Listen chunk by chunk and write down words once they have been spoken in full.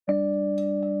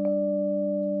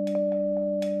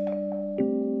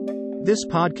This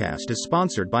podcast is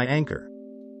sponsored by Anchor.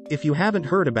 If you haven't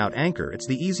heard about Anchor, it's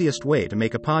the easiest way to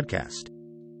make a podcast.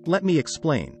 Let me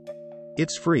explain.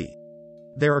 It's free.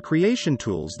 There are creation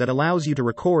tools that allows you to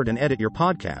record and edit your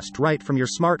podcast right from your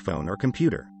smartphone or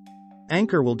computer.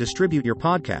 Anchor will distribute your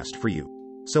podcast for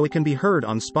you, so it can be heard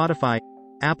on Spotify,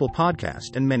 Apple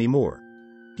Podcast, and many more.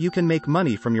 You can make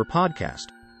money from your podcast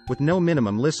with no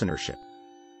minimum listenership.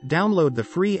 Download the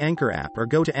free Anchor app or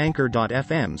go to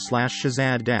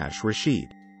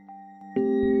anchor.fm/Shazad-Rashid.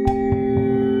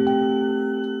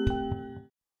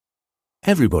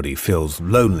 Everybody feels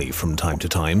lonely from time to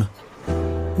time.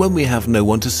 When we have no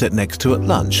one to sit next to at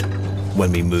lunch,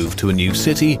 when we move to a new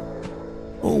city,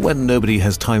 or when nobody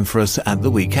has time for us at the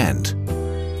weekend.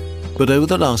 But over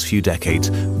the last few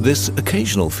decades, this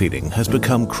occasional feeling has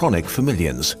become chronic for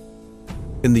millions.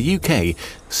 In the UK,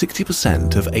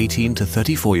 60% of 18 to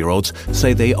 34-year-olds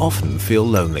say they often feel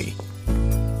lonely.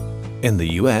 In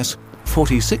the US,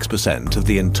 46% of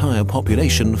the entire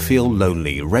population feel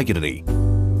lonely regularly.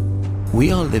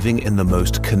 We are living in the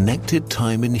most connected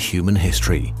time in human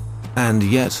history, and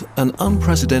yet an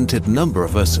unprecedented number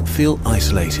of us feel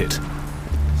isolated.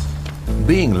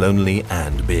 Being lonely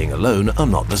and being alone are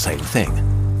not the same thing.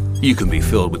 You can be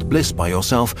filled with bliss by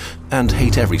yourself and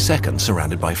hate every second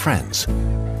surrounded by friends.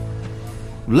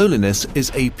 Loneliness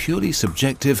is a purely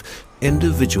subjective,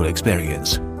 individual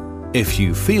experience. If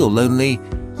you feel lonely,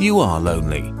 you are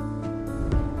lonely.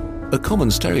 A common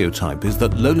stereotype is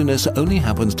that loneliness only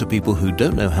happens to people who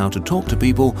don't know how to talk to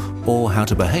people or how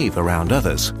to behave around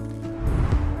others.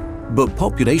 But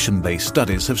population-based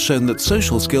studies have shown that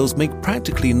social skills make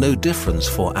practically no difference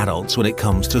for adults when it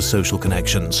comes to social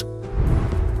connections.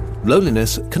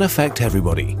 Loneliness can affect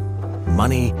everybody.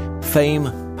 Money,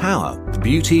 fame, power,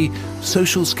 beauty,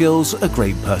 social skills, a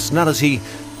great personality.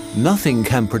 Nothing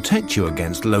can protect you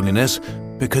against loneliness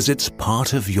because it's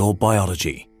part of your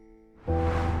biology.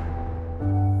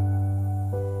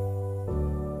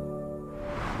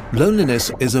 Loneliness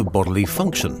is a bodily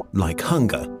function, like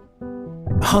hunger.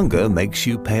 Hunger makes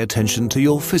you pay attention to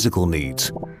your physical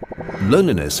needs.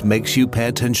 Loneliness makes you pay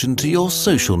attention to your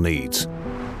social needs.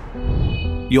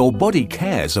 Your body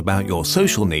cares about your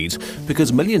social needs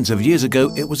because millions of years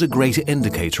ago it was a great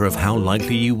indicator of how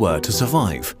likely you were to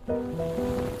survive.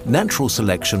 Natural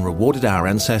selection rewarded our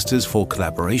ancestors for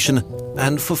collaboration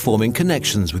and for forming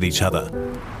connections with each other.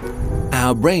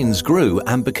 Our brains grew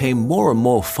and became more and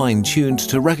more fine-tuned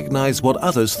to recognize what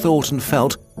others thought and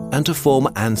felt and to form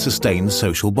and sustain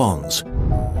social bonds.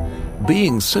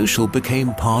 Being social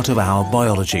became part of our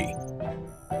biology.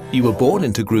 You were born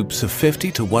into groups of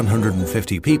 50 to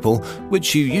 150 people,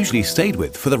 which you usually stayed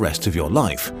with for the rest of your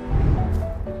life.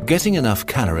 Getting enough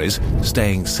calories,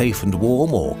 staying safe and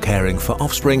warm, or caring for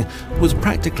offspring was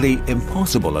practically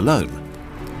impossible alone.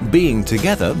 Being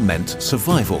together meant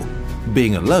survival.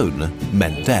 Being alone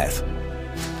meant death.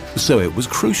 So it was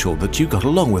crucial that you got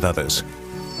along with others.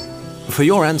 For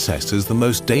your ancestors, the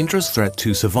most dangerous threat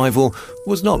to survival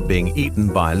was not being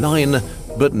eaten by a lion,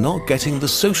 but not getting the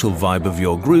social vibe of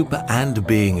your group and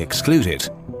being excluded.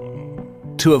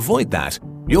 To avoid that,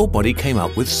 your body came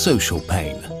up with social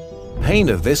pain. Pain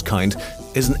of this kind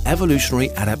is an evolutionary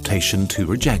adaptation to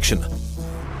rejection.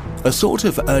 A sort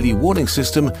of early warning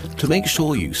system to make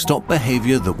sure you stop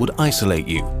behavior that would isolate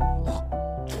you.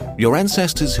 Your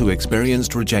ancestors who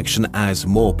experienced rejection as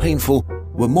more painful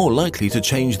were more likely to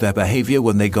change their behavior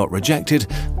when they got rejected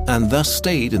and thus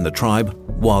stayed in the tribe,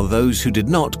 while those who did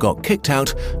not got kicked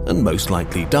out and most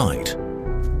likely died.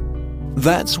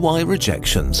 That's why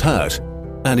rejections hurt,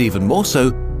 and even more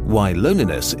so, why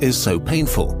loneliness is so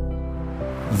painful.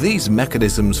 These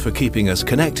mechanisms for keeping us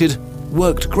connected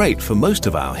worked great for most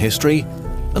of our history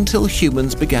until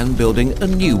humans began building a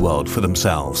new world for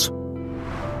themselves.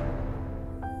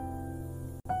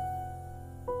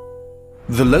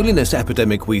 The loneliness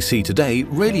epidemic we see today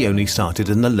really only started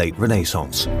in the late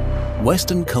Renaissance.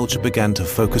 Western culture began to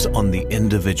focus on the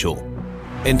individual.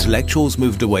 Intellectuals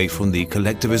moved away from the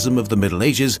collectivism of the Middle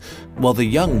Ages, while the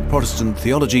young Protestant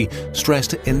theology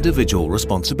stressed individual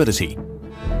responsibility.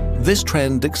 This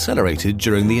trend accelerated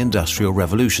during the Industrial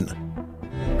Revolution.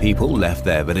 People left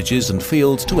their villages and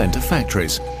fields to enter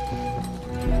factories.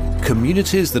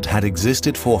 Communities that had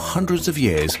existed for hundreds of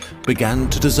years began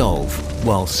to dissolve,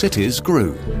 while cities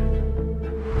grew.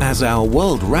 As our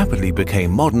world rapidly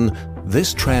became modern,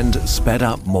 this trend sped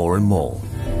up more and more.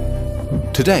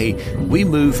 Today, we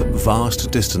move vast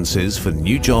distances for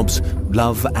new jobs,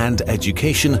 love and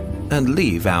education, and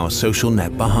leave our social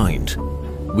net behind.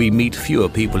 We meet fewer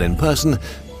people in person,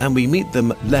 and we meet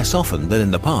them less often than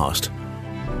in the past.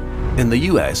 In the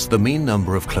US, the mean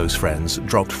number of close friends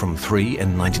dropped from 3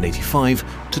 in 1985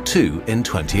 to 2 in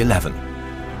 2011.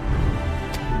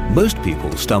 Most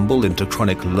people stumble into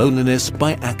chronic loneliness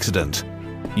by accident.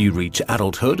 You reach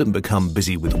adulthood and become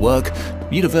busy with work,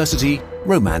 university,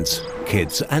 romance,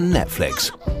 kids, and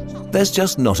Netflix. There's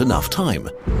just not enough time.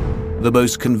 The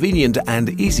most convenient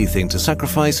and easy thing to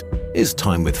sacrifice is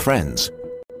time with friends.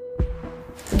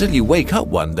 Until you wake up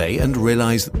one day and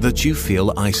realize that you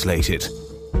feel isolated.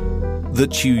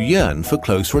 That you yearn for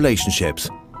close relationships.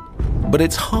 But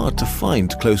it's hard to find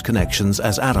close connections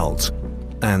as adults,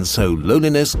 and so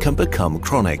loneliness can become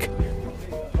chronic.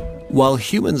 While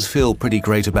humans feel pretty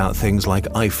great about things like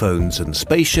iPhones and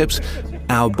spaceships,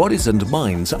 our bodies and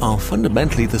minds are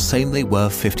fundamentally the same they were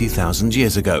 50,000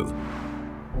 years ago.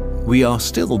 We are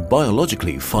still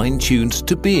biologically fine-tuned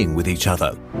to being with each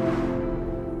other.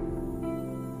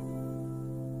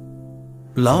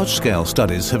 Large-scale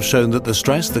studies have shown that the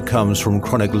stress that comes from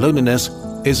chronic loneliness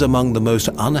is among the most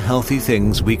unhealthy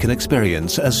things we can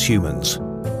experience as humans.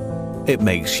 It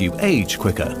makes you age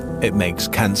quicker, it makes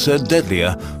cancer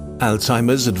deadlier,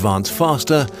 Alzheimer's advance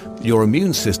faster, your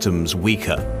immune system's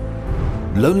weaker.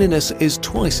 Loneliness is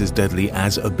twice as deadly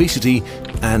as obesity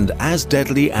and as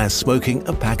deadly as smoking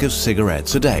a pack of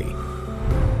cigarettes a day.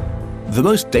 The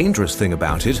most dangerous thing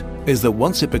about it is that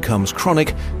once it becomes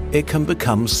chronic, it can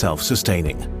become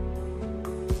self-sustaining.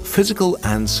 Physical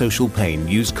and social pain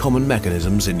use common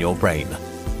mechanisms in your brain.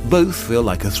 Both feel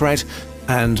like a threat,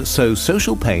 and so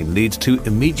social pain leads to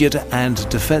immediate and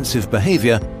defensive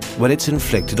behavior when it's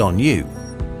inflicted on you.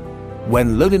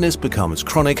 When loneliness becomes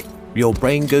chronic, your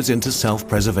brain goes into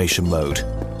self-preservation mode.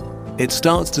 It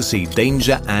starts to see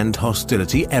danger and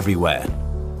hostility everywhere.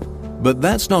 But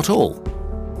that's not all.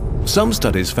 Some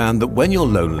studies found that when you're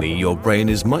lonely, your brain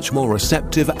is much more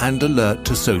receptive and alert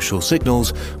to social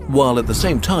signals, while at the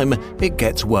same time, it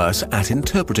gets worse at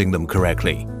interpreting them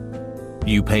correctly.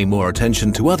 You pay more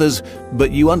attention to others, but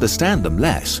you understand them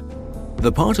less.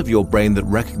 The part of your brain that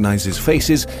recognizes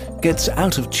faces gets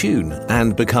out of tune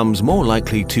and becomes more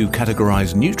likely to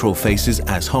categorize neutral faces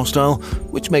as hostile,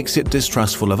 which makes it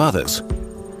distrustful of others.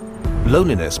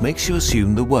 Loneliness makes you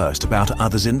assume the worst about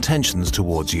others' intentions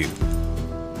towards you.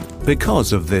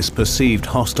 Because of this perceived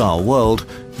hostile world,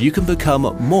 you can become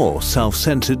more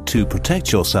self-centered to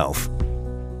protect yourself,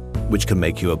 which can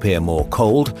make you appear more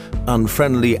cold,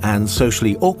 unfriendly, and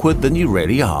socially awkward than you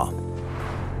really are.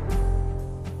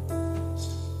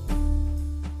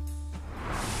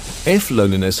 If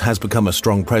loneliness has become a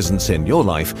strong presence in your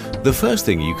life, the first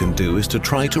thing you can do is to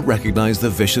try to recognize the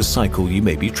vicious cycle you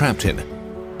may be trapped in.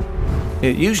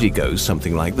 It usually goes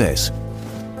something like this.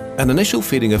 An initial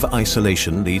feeling of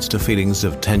isolation leads to feelings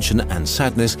of tension and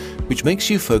sadness, which makes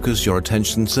you focus your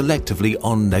attention selectively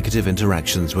on negative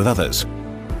interactions with others.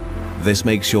 This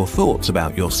makes your thoughts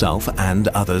about yourself and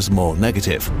others more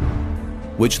negative,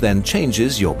 which then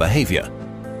changes your behavior.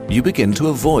 You begin to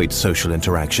avoid social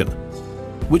interaction,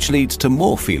 which leads to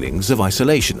more feelings of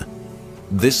isolation.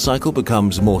 This cycle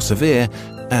becomes more severe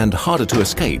and harder to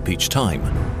escape each time.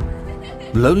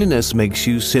 Loneliness makes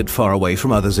you sit far away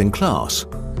from others in class,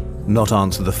 not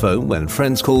answer the phone when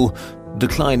friends call,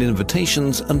 decline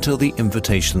invitations until the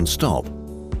invitations stop.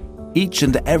 Each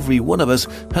and every one of us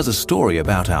has a story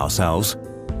about ourselves,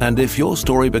 and if your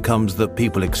story becomes that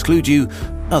people exclude you,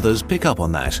 others pick up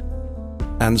on that.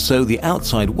 And so the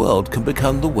outside world can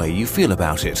become the way you feel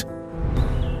about it.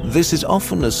 This is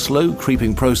often a slow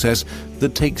creeping process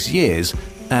that takes years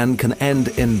and can end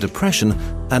in depression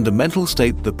and a mental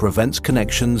state that prevents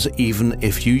connections even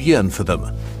if you yearn for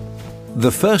them.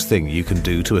 The first thing you can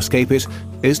do to escape it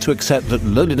is to accept that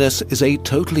loneliness is a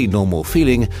totally normal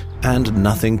feeling and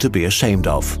nothing to be ashamed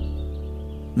of.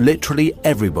 Literally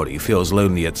everybody feels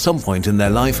lonely at some point in their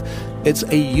life. It's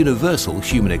a universal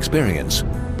human experience.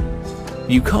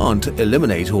 You can't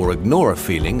eliminate or ignore a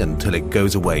feeling until it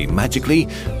goes away magically,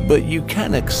 but you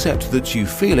can accept that you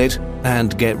feel it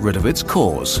and get rid of its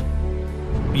cause.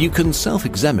 You can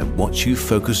self-examine what you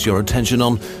focus your attention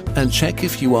on and check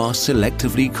if you are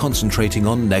selectively concentrating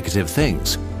on negative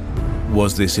things.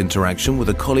 Was this interaction with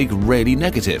a colleague really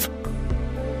negative?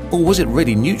 Or was it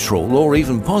really neutral or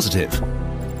even positive?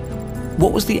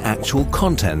 What was the actual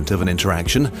content of an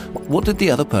interaction? What did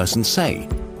the other person say?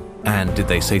 And did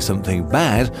they say something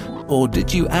bad, or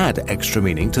did you add extra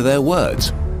meaning to their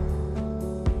words?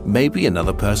 Maybe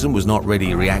another person was not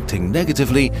really reacting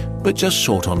negatively, but just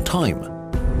short on time.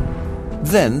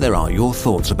 Then there are your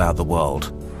thoughts about the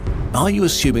world. Are you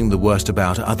assuming the worst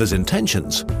about others'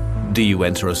 intentions? Do you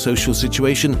enter a social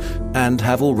situation and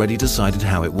have already decided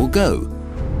how it will go?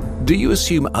 Do you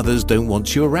assume others don't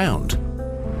want you around?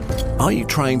 Are you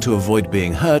trying to avoid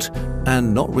being hurt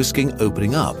and not risking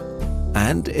opening up?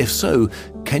 And if so,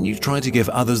 can you try to give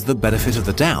others the benefit of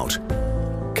the doubt?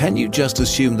 Can you just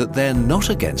assume that they're not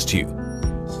against you?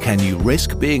 Can you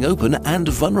risk being open and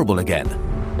vulnerable again?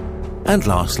 And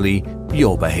lastly,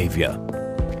 your behavior.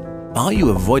 Are you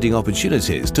avoiding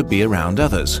opportunities to be around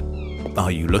others?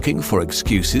 Are you looking for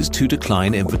excuses to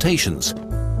decline invitations?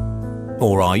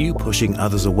 Or are you pushing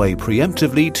others away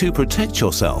preemptively to protect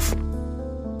yourself?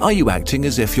 Are you acting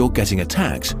as if you're getting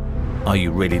attacked? Are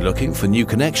you really looking for new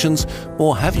connections,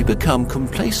 or have you become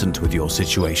complacent with your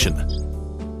situation?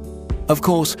 Of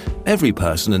course, every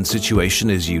person and situation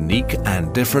is unique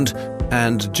and different,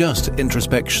 and just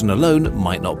introspection alone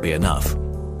might not be enough.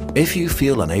 If you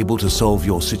feel unable to solve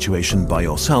your situation by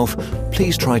yourself,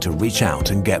 please try to reach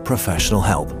out and get professional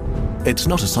help. It's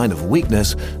not a sign of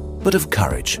weakness, but of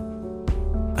courage.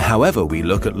 However we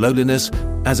look at loneliness,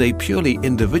 as a purely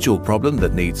individual problem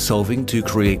that needs solving to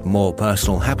create more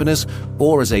personal happiness,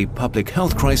 or as a public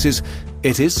health crisis,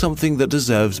 it is something that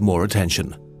deserves more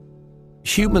attention.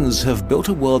 Humans have built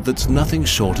a world that's nothing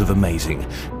short of amazing,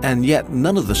 and yet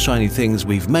none of the shiny things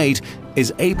we've made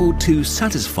is able to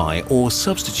satisfy or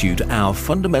substitute our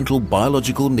fundamental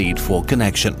biological need for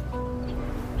connection.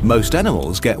 Most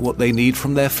animals get what they need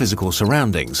from their physical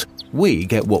surroundings. We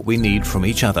get what we need from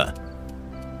each other.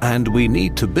 And we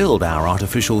need to build our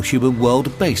artificial human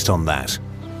world based on that.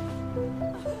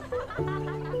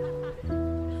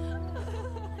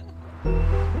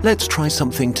 Let's try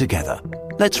something together.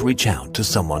 Let's reach out to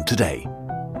someone today.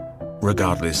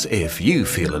 Regardless if you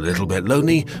feel a little bit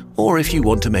lonely or if you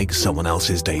want to make someone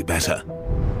else's day better.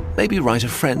 Maybe write a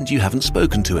friend you haven't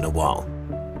spoken to in a while.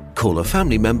 Call a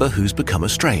family member who's become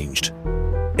estranged.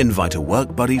 Invite a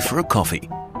work buddy for a coffee.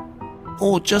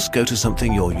 Or just go to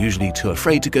something you're usually too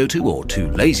afraid to go to or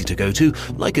too lazy to go to,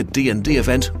 like a D&D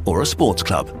event or a sports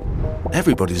club.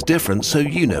 Everybody's different, so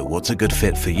you know what's a good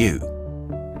fit for you.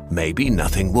 Maybe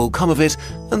nothing will come of it,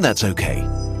 and that's okay.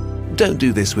 Don't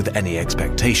do this with any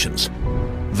expectations.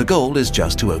 The goal is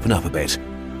just to open up a bit,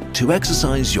 to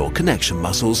exercise your connection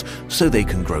muscles so they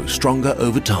can grow stronger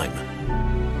over time,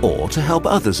 or to help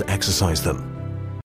others exercise them.